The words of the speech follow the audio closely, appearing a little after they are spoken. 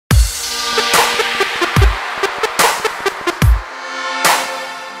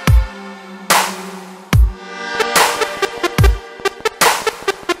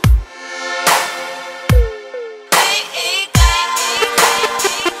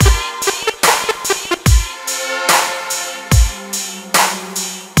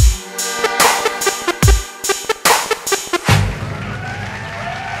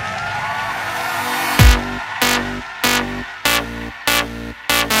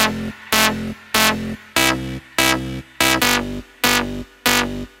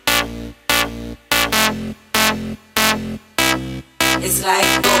It's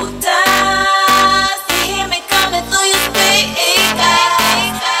like gold dust. You hear me coming through your speakers.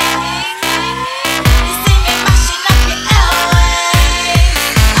 You see me mashing up your airwaves.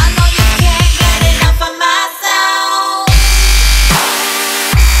 I know you can't get enough of my sound.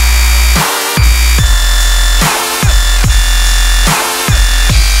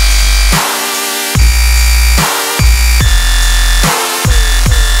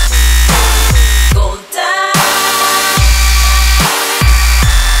 Gold dust.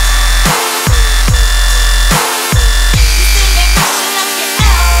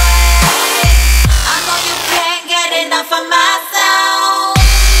 For myself,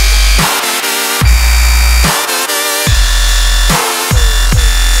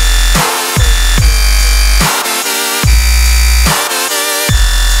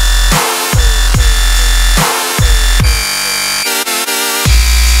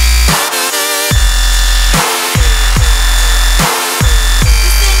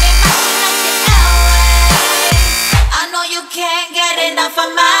 I know you can't get enough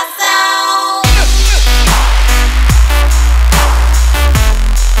of myself.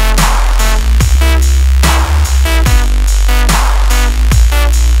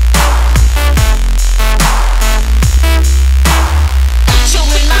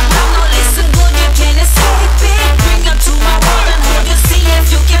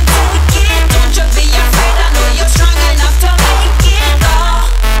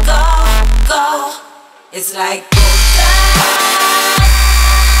 It's like gold dust.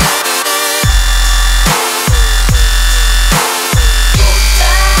 Gold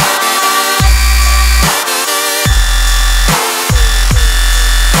dust.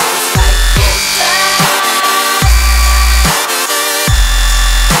 It's like gold dust.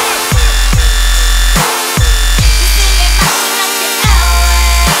 You see me mashing up your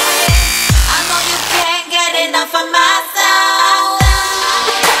airwaves. I know you can't get enough of my sound.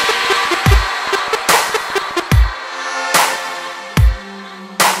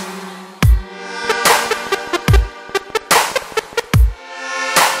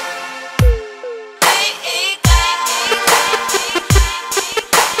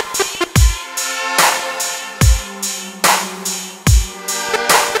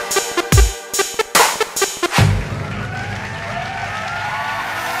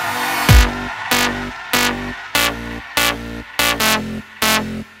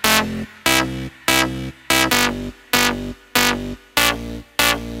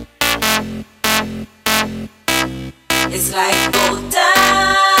 It's like gold dust.